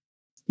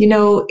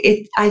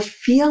 I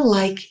feel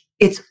like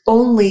it's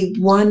only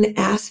one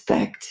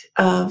aspect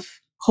of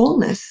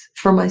wholeness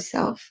for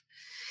myself.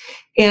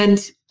 And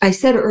I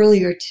said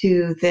earlier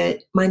too,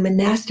 that my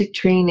monastic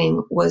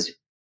training was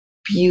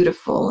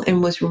beautiful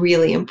and was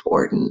really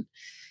important,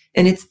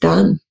 and it's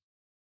done.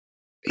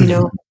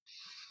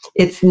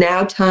 It's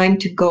now time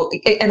to go.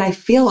 And I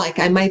feel like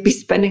I might be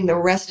spending the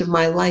rest of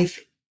my life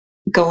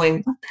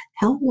going, what the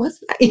hell was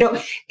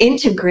that?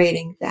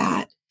 Integrating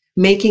that,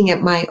 making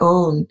it my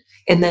own,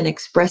 and then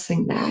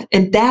expressing that.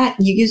 And that,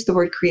 you use the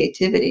word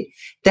creativity,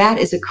 that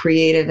is a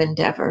creative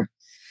endeavor.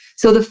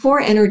 So the 4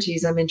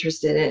 energies I'm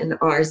interested in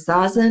are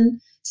Zazen,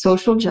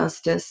 social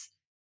justice,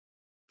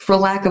 for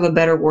lack of a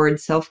better word,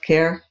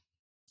 self-care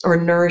or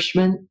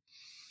nourishment,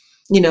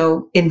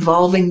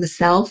 involving the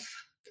self,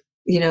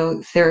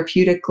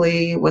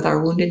 therapeutically with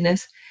our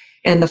woundedness.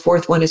 And the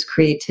 4th one is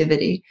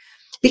creativity,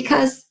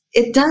 because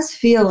it does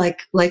feel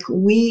like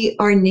we,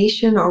 our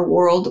nation, our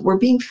world, we're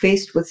being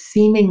faced with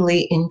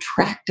seemingly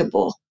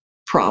intractable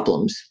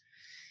problems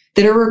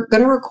that are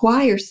going to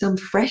require some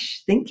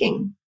fresh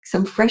thinking,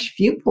 some fresh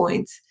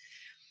viewpoints,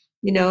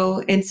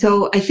 and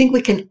so I think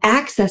we can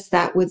access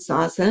that with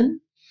Zazen,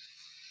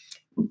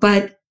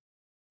 but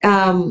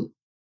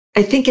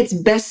I think it's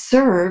best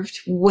served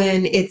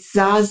when it's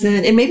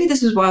Zazen. And maybe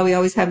this is why we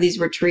always have these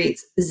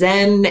retreats,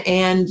 Zen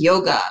and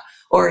yoga,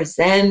 or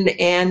Zen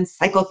and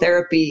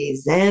psychotherapy,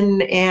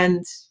 Zen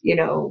and,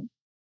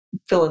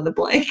 fill in the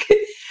blank.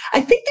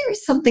 I think there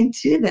is something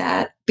to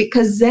that,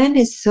 because Zen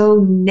is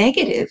so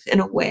negative in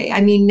a way. I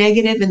mean,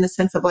 negative in the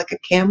sense of like a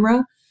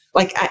camera,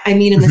 like, I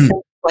mean, in the sense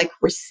of like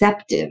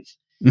receptive.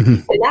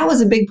 And that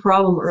was a big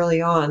problem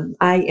early on.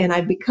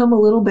 I've become a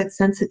little bit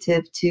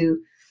sensitive to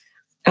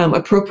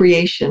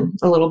appropriation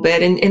a little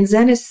bit. And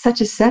Zen is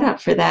such a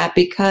setup for that,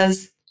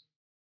 because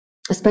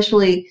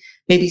especially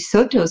maybe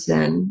Soto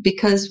Zen,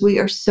 because we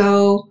are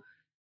so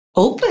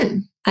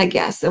open, I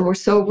guess, and we're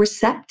so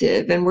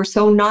receptive, and we're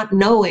so not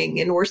knowing,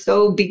 and we're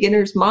so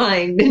beginner's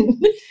mind.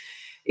 And,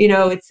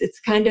 it's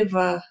kind of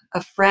a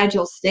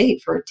fragile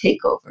state for a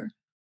takeover.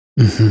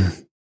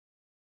 Mm-hmm.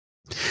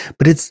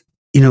 But it's,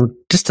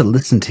 just to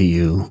listen to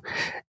you,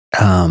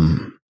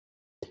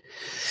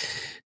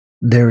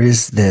 there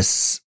is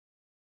this,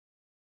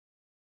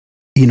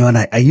 and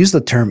I use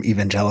the term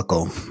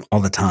evangelical all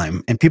the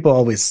time, and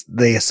people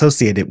they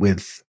associate it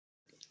with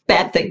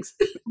bad things,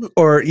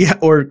 or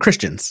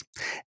Christians.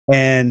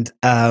 And,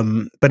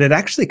 but it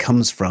actually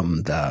comes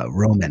from the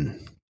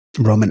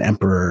Roman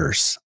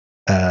emperors,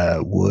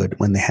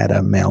 when they had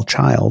a male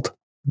child,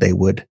 they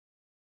would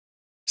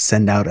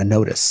send out a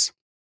notice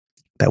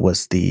that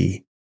was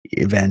the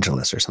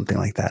evangelist or something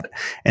like that.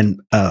 And,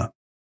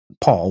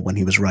 Paul, when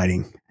he was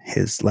writing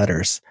his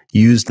letters,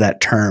 used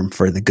that term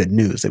for the good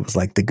news. It was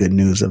like the good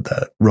news of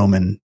the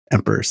Roman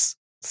emperor's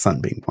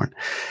son being born.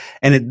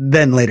 And it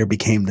then later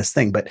became this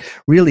thing. But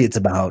really it's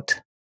about,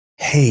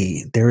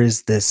 hey, there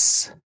is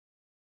this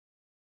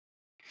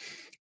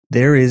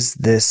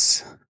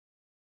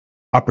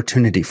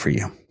opportunity for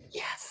you.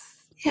 Yes.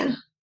 Yeah.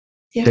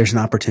 There's an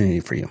opportunity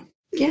for you.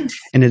 Yes.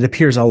 And it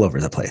appears all over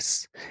the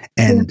place.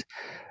 And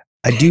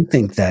I do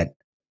think that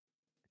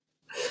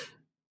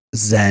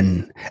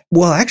Zen,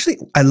 well, actually,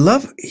 I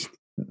love,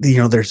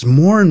 there's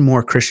more and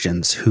more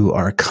Christians who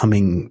are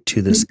coming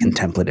to this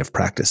contemplative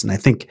practice. And I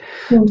think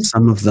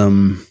some of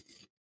them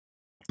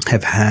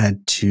have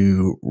had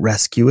to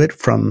rescue it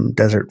from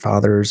Desert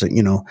Fathers,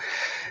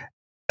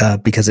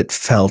 because it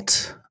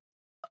felt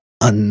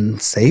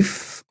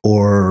unsafe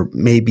or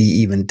maybe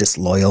even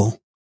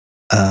disloyal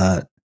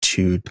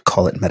to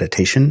call it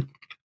meditation.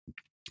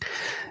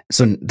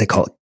 So they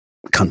call it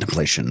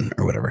contemplation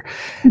or whatever.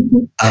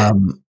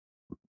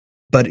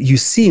 But you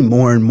see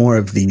more and more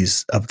of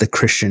the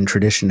Christian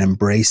tradition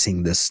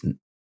embracing this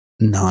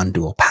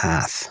non-dual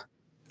path.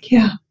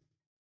 Yeah.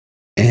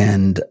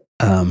 And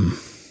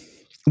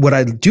what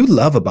I do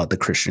love about the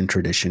Christian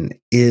tradition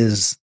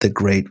is the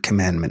great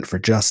commandment for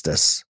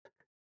justice,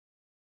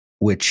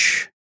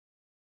 which,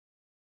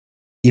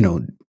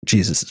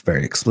 Jesus is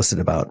very explicit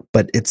about,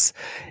 but it's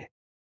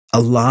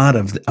a lot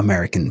of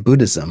American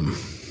Buddhism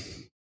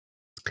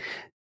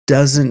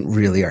doesn't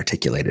really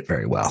articulate it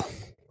very well.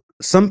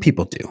 Some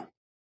people do.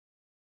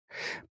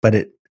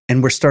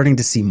 And we're starting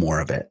to see more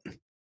of it.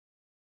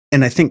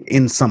 And I think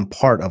in some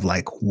part of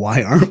like,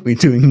 why aren't we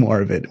doing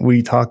more of it?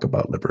 We talk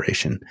about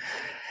liberation.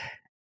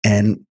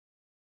 And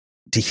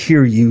to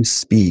hear you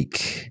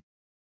speak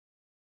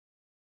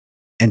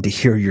and to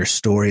hear your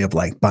story of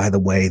like, by the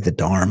way, the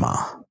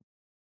Dharma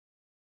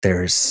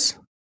there's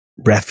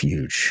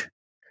refuge,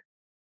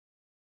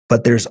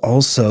 but there's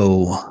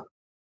also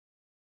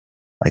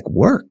like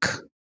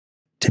work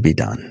to be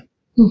done.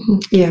 Mm-hmm.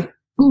 Yeah.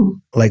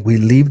 Mm. Like we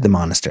leave the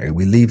monastery,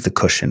 we leave the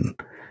cushion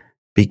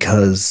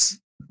because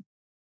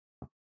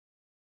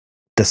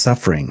the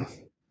suffering.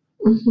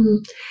 Mm-hmm.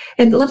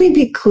 And let me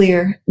be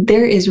clear,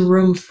 there is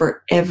room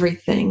for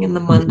everything in the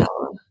mandala.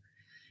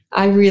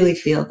 I really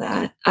feel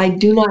that. I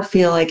do not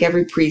feel like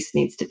every priest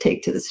needs to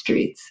take to the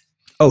streets.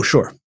 Oh,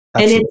 sure.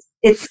 Absolutely.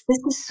 And this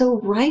is so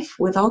rife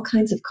with all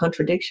kinds of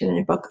contradiction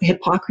and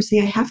hypocrisy.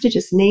 I have to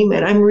just name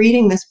it. I'm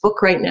reading this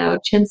book right now,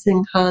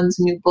 Chensing Han's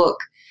new book,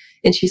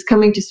 and she's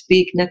coming to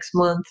speak next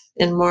month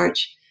in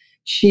March.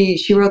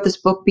 She wrote this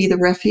book, Be the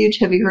Refuge.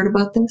 Have you heard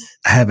about this?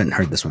 I haven't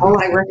heard this one. Oh,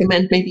 I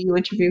recommend maybe you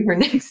interview her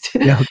next.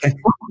 Yeah, okay.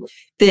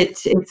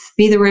 That it's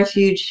Be the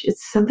Refuge.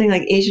 It's something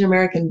like Asian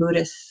American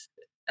Buddhists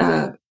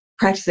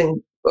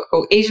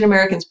Asian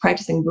Americans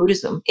practicing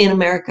Buddhism in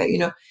America,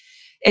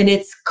 and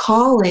it's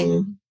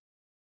calling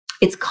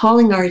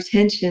our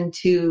attention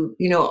to,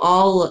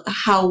 all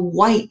how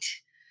white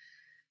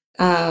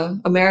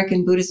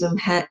American Buddhism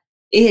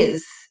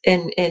is.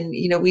 And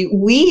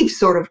we've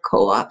sort of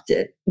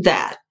co-opted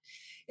that.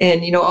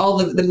 And, all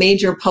the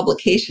major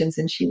publications,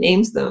 and she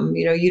names them,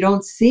 you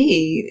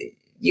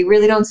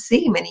really don't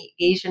see many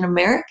Asian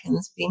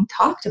Americans being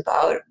talked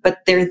about, but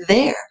they're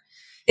there.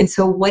 And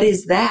so what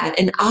is that?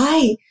 And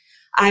I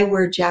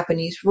wear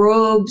Japanese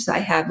robes. I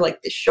have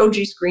like the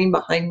shoji screen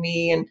behind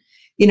me. And,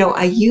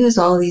 I use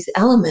all these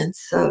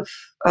elements of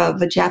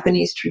a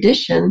Japanese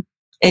tradition.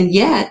 And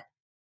yet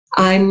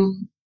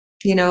I'm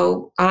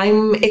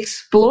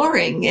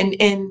exploring and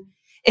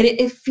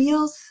it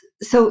feels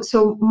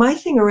so my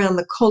thing around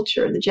the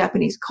culture, the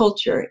Japanese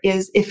culture,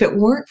 is if it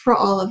weren't for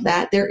all of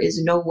that, there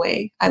is no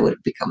way I would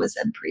have become a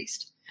Zen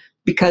priest.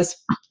 Because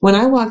when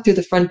I walked through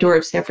the front door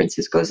of San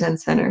Francisco Zen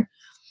Center,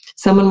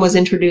 someone was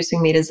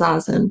introducing me to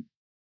Zazen.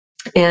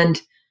 And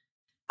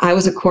I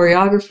was a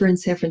choreographer in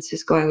San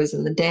Francisco. I was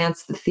in the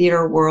dance, the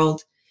theater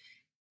world.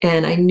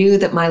 And I knew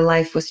that my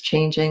life was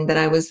changing, that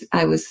I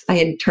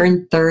had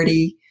turned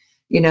 30,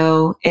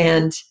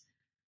 and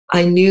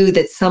I knew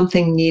that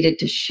something needed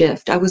to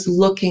shift. I was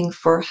looking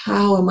for,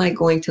 how am I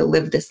going to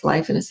live this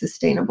life in a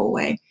sustainable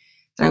way?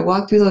 And I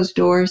walked through those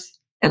doors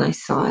and I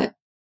saw it.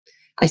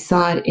 I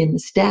saw it in the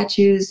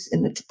statues,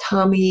 in the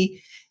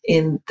tatami,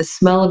 in the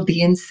smell of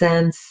the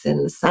incense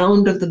and the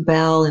sound of the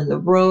bell and the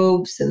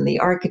robes and the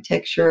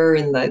architecture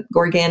and the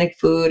organic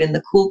food and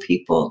the cool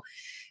people.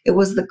 It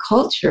was the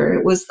culture.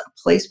 It was a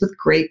place with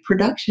great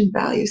production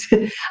values.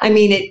 I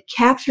mean, it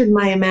captured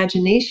my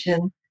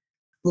imagination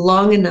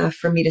long enough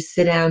for me to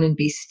sit down and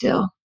be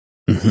still.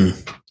 Mm-hmm.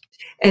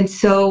 And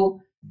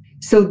so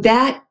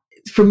that,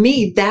 for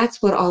me,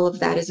 that's what all of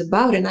that is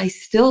about. And I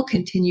still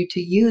continue to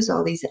use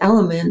all these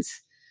elements,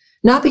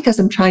 not because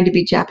I'm trying to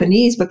be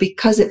Japanese, but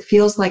because it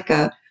feels like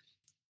a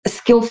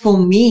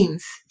skillful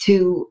means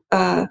to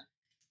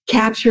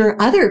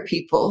capture other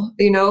people,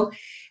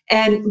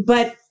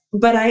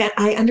 but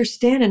I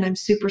understand, and I'm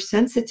super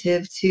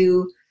sensitive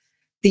to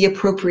the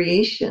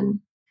appropriation,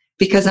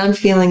 because I'm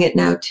feeling it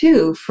now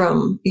too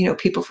from,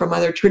 people from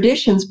other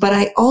traditions. But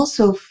I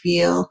also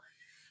feel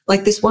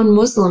like this one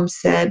Muslim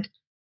said,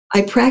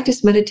 I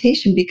practice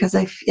meditation because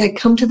I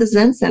come to the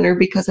Zen Center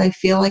because I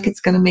feel like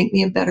it's going to make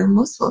me a better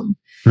Muslim.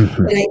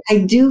 Mm-hmm. And I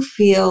do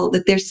feel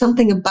that there's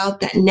something about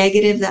that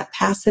negative, that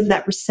passive,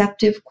 that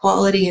receptive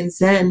quality in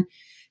Zen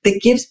that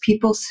gives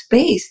people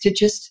space to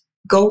just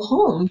go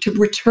home, to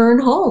return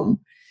home,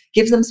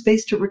 gives them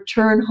space to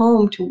return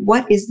home to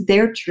what is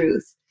their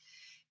truth,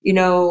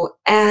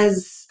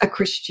 as a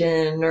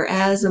Christian or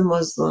as a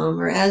Muslim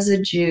or as a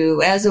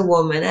Jew, as a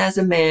woman, as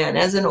a man,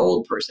 as an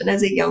old person,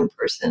 as a young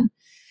person.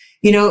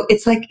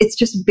 It's like, it's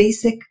just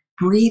basic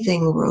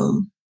breathing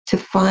room to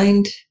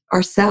find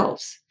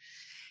ourselves.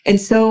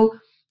 And so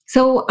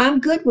I'm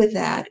good with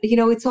that.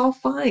 It's all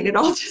fine. It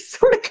all just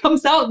sort of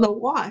comes out in the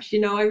wash.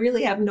 I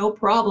really have no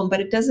problem, but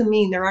it doesn't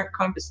mean there aren't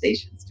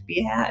conversations to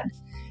be had,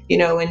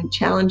 and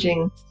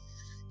challenging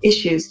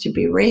issues to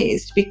be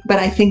raised. But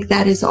I think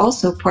that is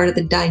also part of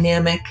the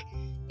dynamic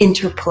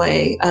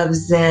interplay of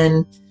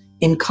Zen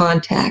in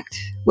contact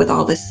with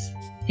all this,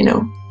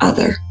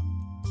 other.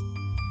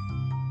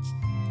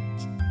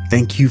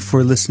 Thank you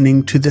for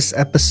listening to this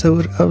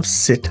episode of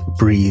Sit,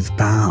 Breathe,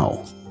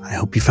 Bow. I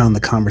hope you found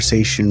the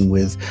conversation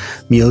with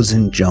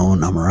Myozen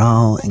Joan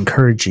Amaral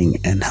encouraging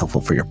and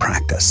helpful for your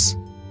practice.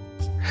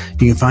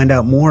 You can find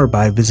out more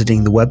by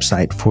visiting the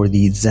website for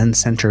the Zen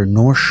Center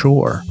North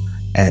Shore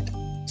at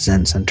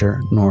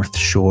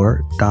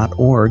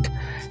zencenternorthshore.org,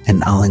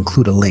 and I'll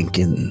include a link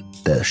in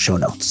the show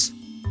notes.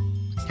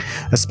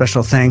 A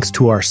special thanks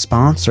to our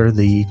sponsor,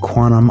 the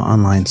Quantum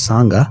Online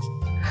Sangha.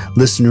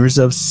 Listeners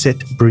of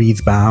Sit, Breathe,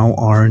 Bow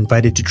are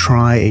invited to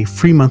try a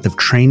free month of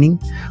training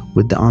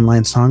with the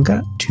online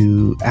Sangha.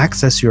 To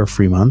access your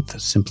free month,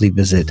 simply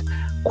visit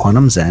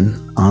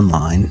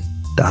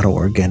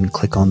quantumzenonline.org and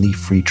click on the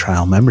free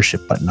trial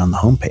membership button on the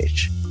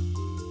homepage.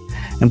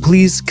 And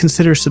please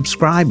consider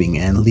subscribing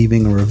and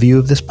leaving a review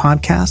of this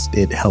podcast.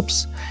 It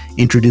helps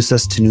introduce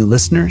us to new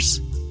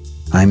listeners.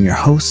 I'm your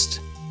host,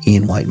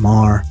 Ian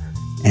White-Maher,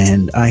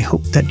 and I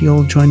hope that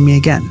you'll join me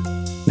again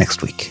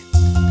next week.